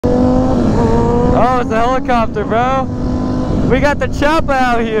Oh, it's a helicopter, bro. We got the chopper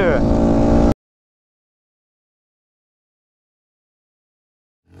out here.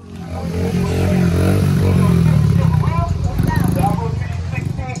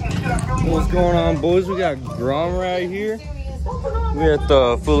 What's going on, boys? We got Grom right here. We're at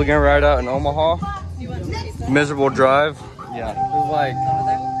the Fooligan Rideout in Omaha. Miserable drive. Yeah, it was like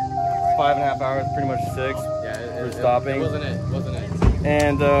 5.5 hours, pretty much 6. Yeah, we're stopping. Wasn't it?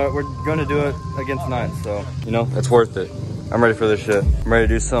 And we're gonna do it again tonight, so you know it's worth it. I'm ready for this shit. I'm ready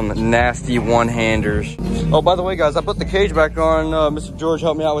to do some nasty one-handers. Oh, by the way, guys, I put the cage back on. Mr. George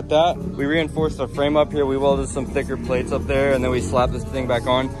helped me out with that. We reinforced the frame up here. We welded some thicker plates up there, and then we slapped this thing back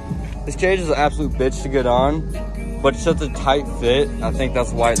on. This cage is an absolute bitch to get on, but it's such a tight fit. I think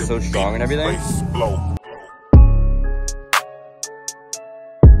that's why it's so strong and everything.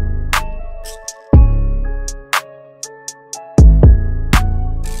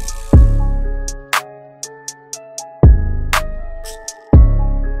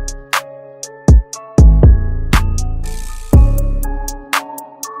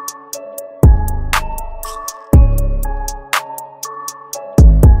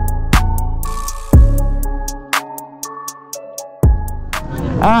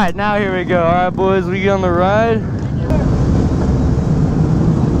 Alright, now here we go. Alright, boys, we get on the ride.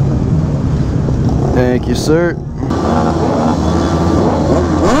 Thank you, sir. Woo!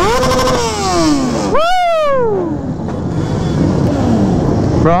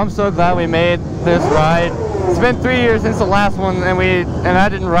 Bro, I'm so glad we made this ride. It's been 3 years since the last one, and I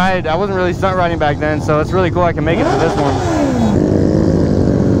didn't ride. I wasn't really stunt riding back then, so it's really cool I can make it to this one.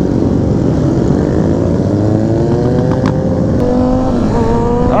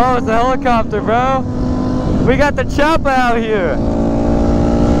 Oh, it's a helicopter, bro. We got the chopper out here.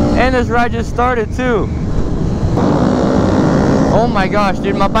 And this ride just started too. Oh my gosh,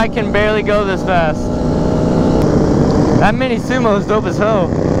 dude, my bike can barely go this fast. That mini sumo is dope as hell.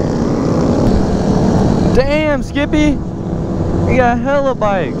 Damn, Skippy. We got hella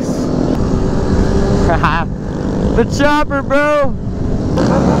bikes. The chopper, bro.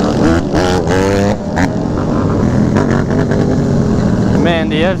 Man,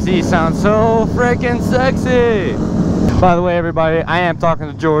 the FZ sounds so freaking sexy. By the way, everybody, I am talking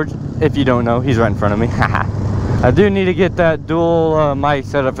to George. If you don't know, he's right in front of me. I do need to get that dual mic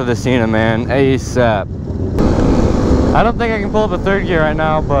set up for the Cena, man, ASAP. I don't think I can pull up a third gear right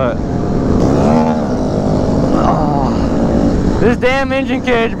now, but this damn engine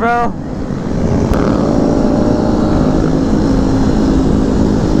cage, bro.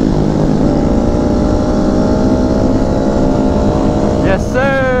 Yes,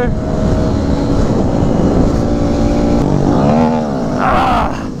 sir.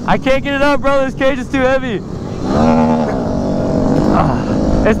 I can't get it up, bro. This cage is too heavy.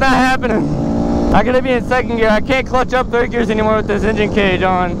 It's not happening. I gotta be in second gear. I can't clutch up third gears anymore with this engine cage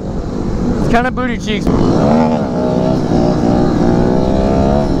on. It's kind of booty cheeks.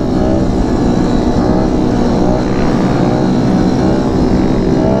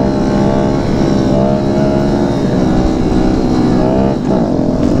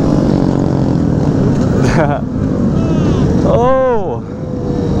 Oh,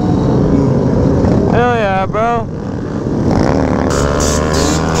 hell yeah, bro.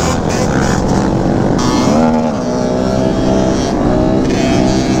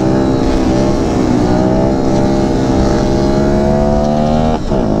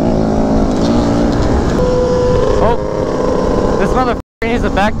 Oh, this motherfucker needs to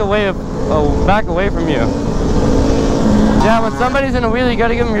back away from you. Yeah, when somebody's in a wheelie, you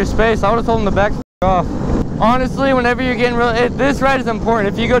gotta give them your space. I would have told them to back off. Honestly, whenever you're getting this ride is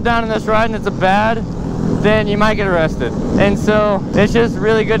important. If you go down in this ride and it's a bad, then you might get arrested. And so it's just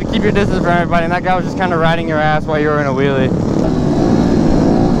really good to keep your distance from everybody. And that guy was just kind of riding your ass while you were in a wheelie.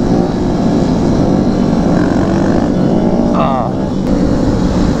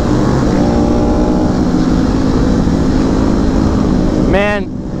 Man,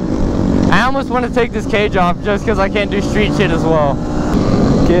 I almost want to take this cage off just because I can't do street shit as well.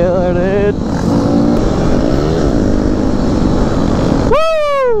 Killing it.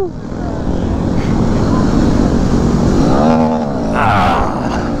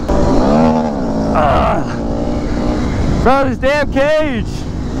 Bro, this damn cage!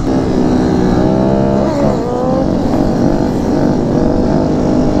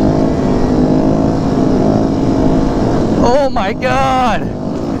 Oh my god!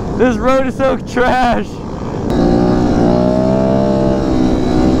 This road is so trash!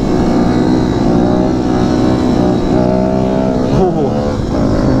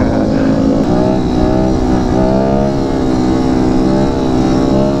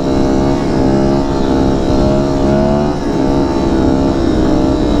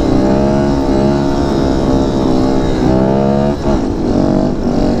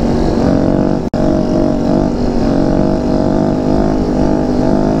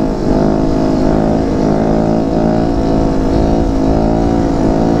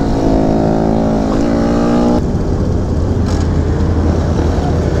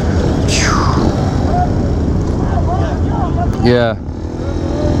 Yeah.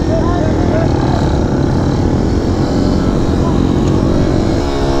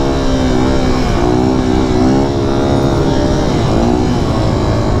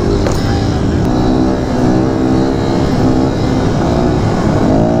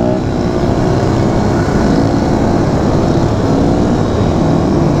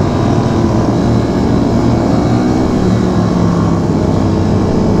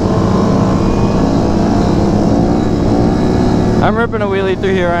 I'm ripping a wheelie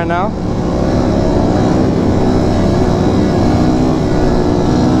through here right now.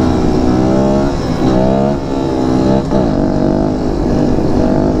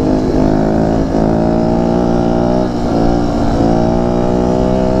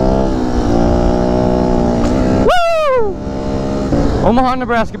 Woo! Omaha,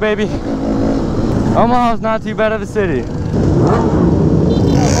 Nebraska, baby. Omaha's not too bad of a city.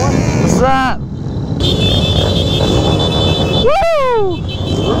 What's up? Woo!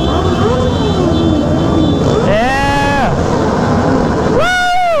 Yeah! Woo!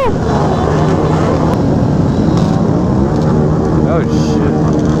 Oh shit.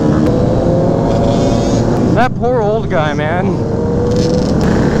 That poor old guy, man.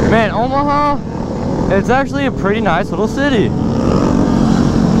 Man, Omaha, it's actually a pretty nice little city.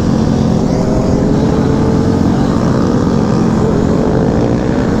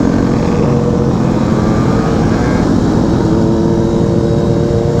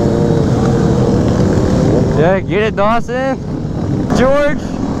 Yeah, get it, Dawson. George,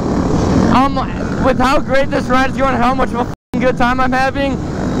 with how great this ride is going, how much of a f***ing good time I'm having,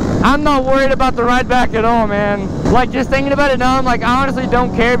 I'm not worried about the ride back at all, man. Like, just thinking about it now, I'm like, I honestly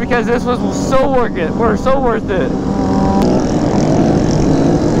don't care because this was so worth it. We're so worth it.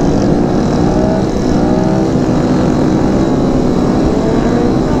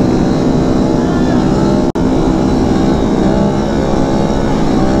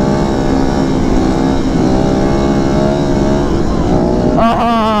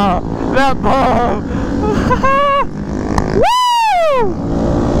 That bomb! Woo!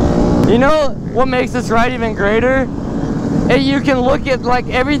 You know what makes this ride even greater? You can look at, like,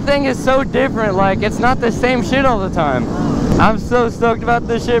 everything is so different. Like, it's not the same shit all the time. I'm so stoked about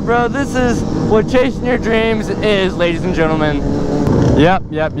this shit, bro. This is what chasing your dreams is, ladies and gentlemen.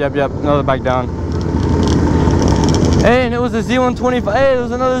 Yep. Another bike down. Hey, and it was a Z125. Hey, it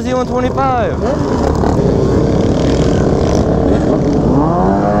was another Z125.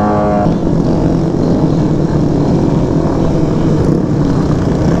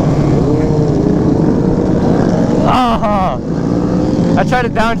 I tried to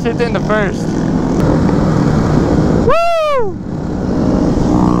downshift it in the first. Woo!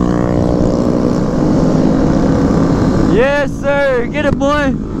 Yes, sir. Get it,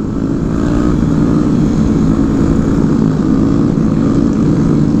 boy.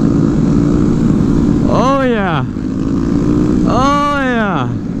 Oh, yeah. Oh, yeah.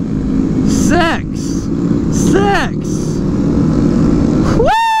 Sex. Woo!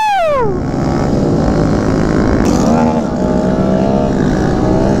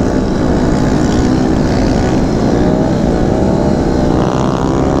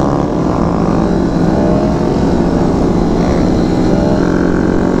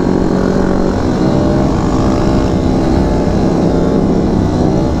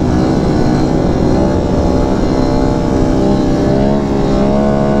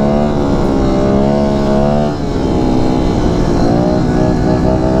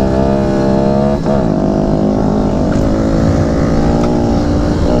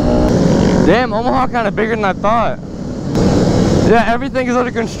 Damn, Omaha kind of bigger than I thought. Yeah, everything is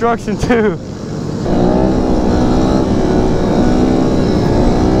under construction too.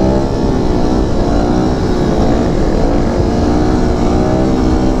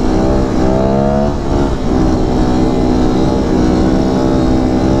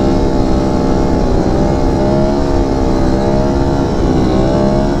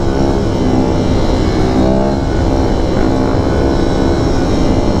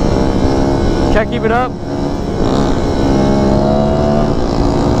 Can't keep it up.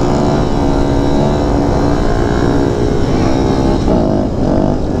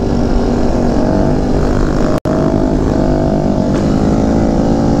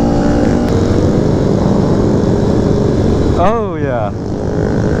 Oh yeah.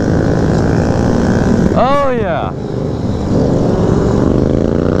 Oh yeah.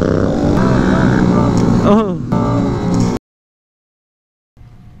 Oh.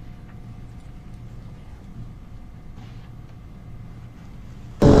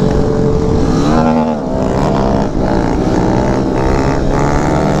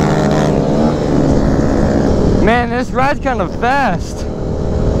 this ride's kind of fast.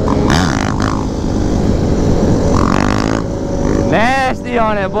 Nasty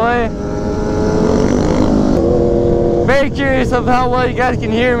on it, boy. Very curious of how well you guys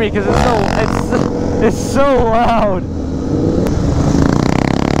can hear me because it's so loud.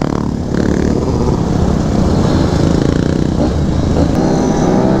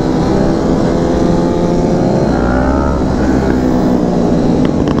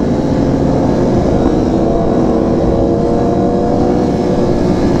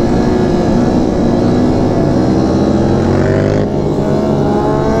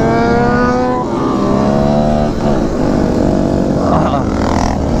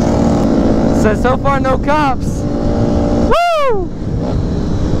 So far, no cops. Woo!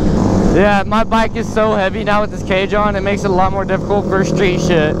 Yeah, my bike is so heavy now with this cage on, it makes it a lot more difficult for street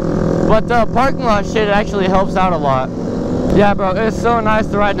shit. But the parking lot shit actually helps out a lot. Yeah, bro, it's so nice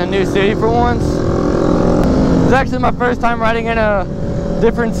to ride in a new city for once. It's actually my first time riding in a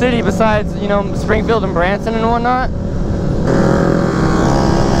different city besides, you know, Springfield and Branson and whatnot.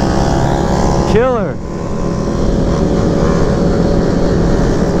 Killer.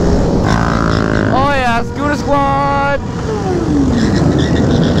 Oh yeah, Scooter Squad!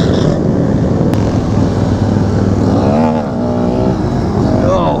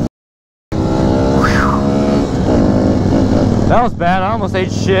 Oh. That was bad, I almost ate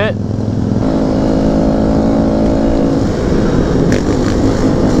shit.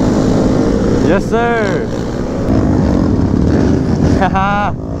 Yes sir!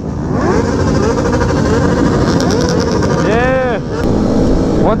 Haha! Yeah!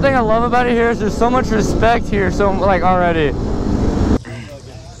 One thing I love about it here is there's so much respect here, so like already.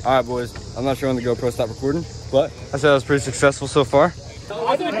 Alright boys, I'm not sure when the GoPro stopped recording, but I said that was pretty successful so far.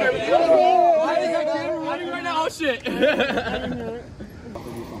 I think right now, oh shit.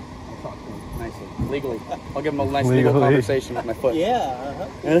 Legally. I'll give him a nice legal conversation with my foot. Yeah.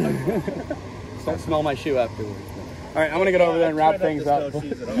 Don't smell my shoe afterwards. Alright, I'm gonna get over there and wrap things up.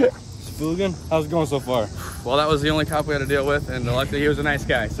 Fooligan, how's it going so far? Well, that was the only cop we had to deal with, and luckily he was a nice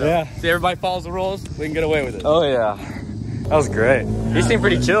guy. So, yeah. See, everybody follows the rules, we can get away with it. Oh yeah, that was great. You seem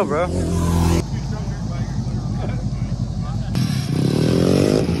pretty chill, bro.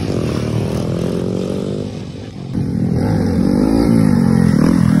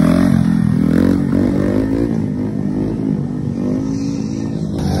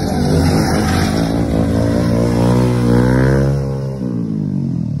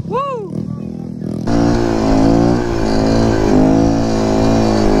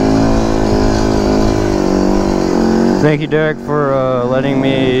 Thank you, Derek, for letting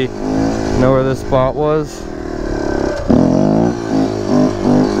me know where this spot was.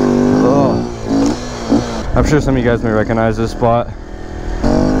 Oh. I'm sure some of you guys may recognize this spot.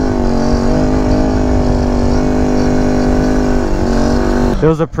 It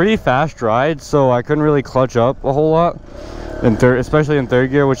was a pretty fast ride, so I couldn't really clutch up a whole lot, especially in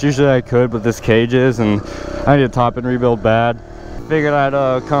third gear, which usually I could, but this cage is, and I need to top and rebuild bad. Figured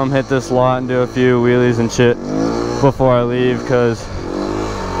I'd come hit this lot and do a few wheelies and shit before I leave, because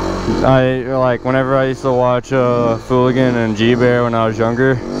whenever I used to watch Fooligan and G-Bear when I was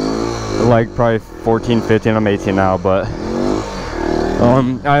younger, like probably 14, 15, I'm 18 now, but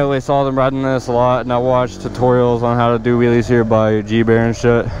I always saw them riding this a lot, and I watched tutorials on how to do wheelies here by G-Bear and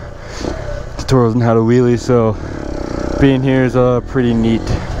shit. Tutorials on how to wheelie, so being here is pretty neat.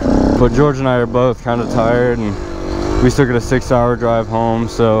 But George and I are both kind of tired, and we still got a 6-hour drive home,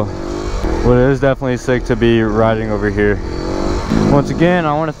 so well, it is definitely sick to be riding over here. Once again,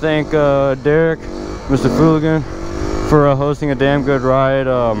 I want to thank Derek, Mr. Fooligan, for hosting a damn good ride.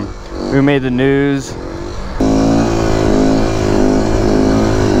 We made the news.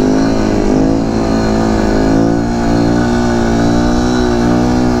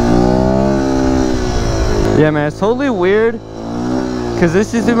 Yeah, man, it's totally weird, because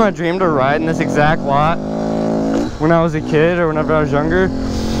this used to be my dream to ride in this exact lot when I was a kid or whenever I was younger.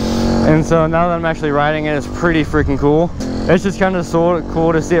 And so now that I'm actually riding it, it's pretty freaking cool. It's just kind of so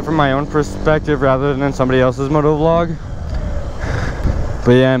cool to see it from my own perspective rather than somebody else's moto vlog.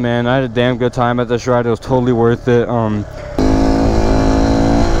 But yeah, man, I had a damn good time at this ride. It was totally worth it.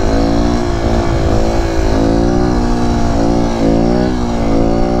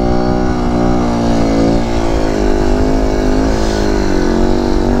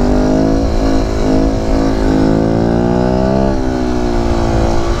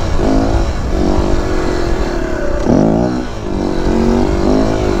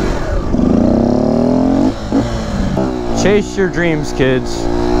 Chase your dreams, kids.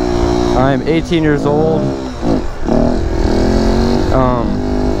 I'm 18 years old.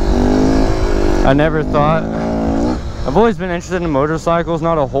 I never thought I've always been interested in motorcycles,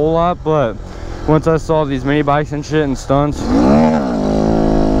 not a whole lot, but once I saw these mini bikes and shit and stunts,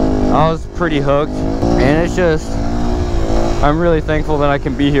 I was pretty hooked. And it's just, I'm really thankful that I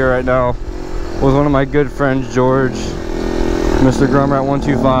can be here right now with one of my good friends, George, Mr.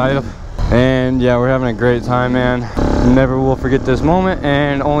 Grumrat125. And yeah, we're having a great time, man. Never will forget this moment,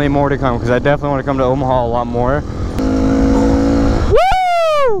 and only more to come, because I definitely want to come to Omaha a lot more.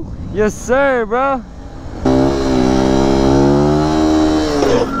 Woo! Yes, sir, bro.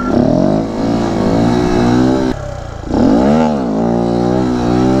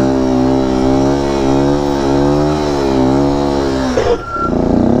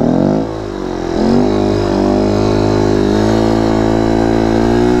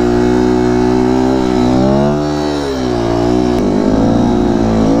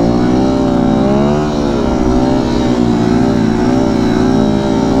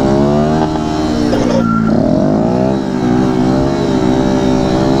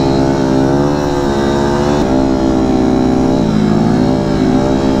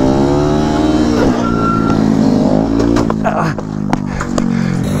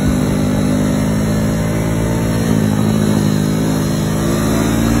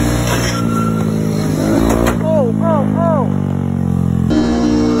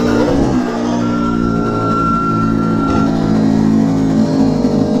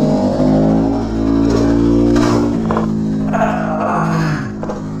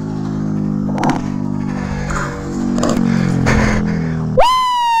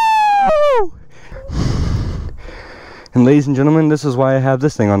 And ladies and gentlemen, this is why I have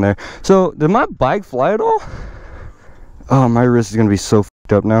this thing on there. So, did my bike fly at all? Oh, my wrist is gonna be so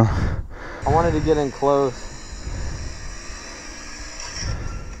f***ed up now. I wanted to get in close.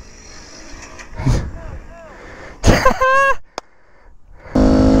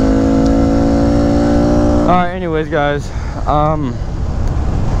 Alright, anyways guys,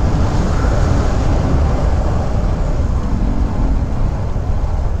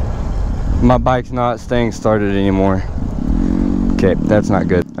 my bike's not staying started anymore. Okay, that's not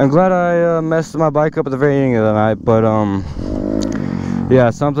good. I'm glad I messed my bike up at the very beginning of the night, but yeah,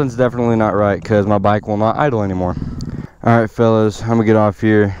 something's definitely not right, because my bike will not idle anymore. Alright fellas, I'm gonna get off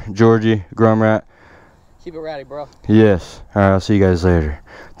here. Georgie, Grumrat. Keep it ratty, bro. Yes. Alright, I'll see you guys later.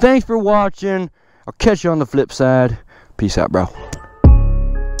 Thanks for watching. I'll catch you on the flip side. Peace out, bro.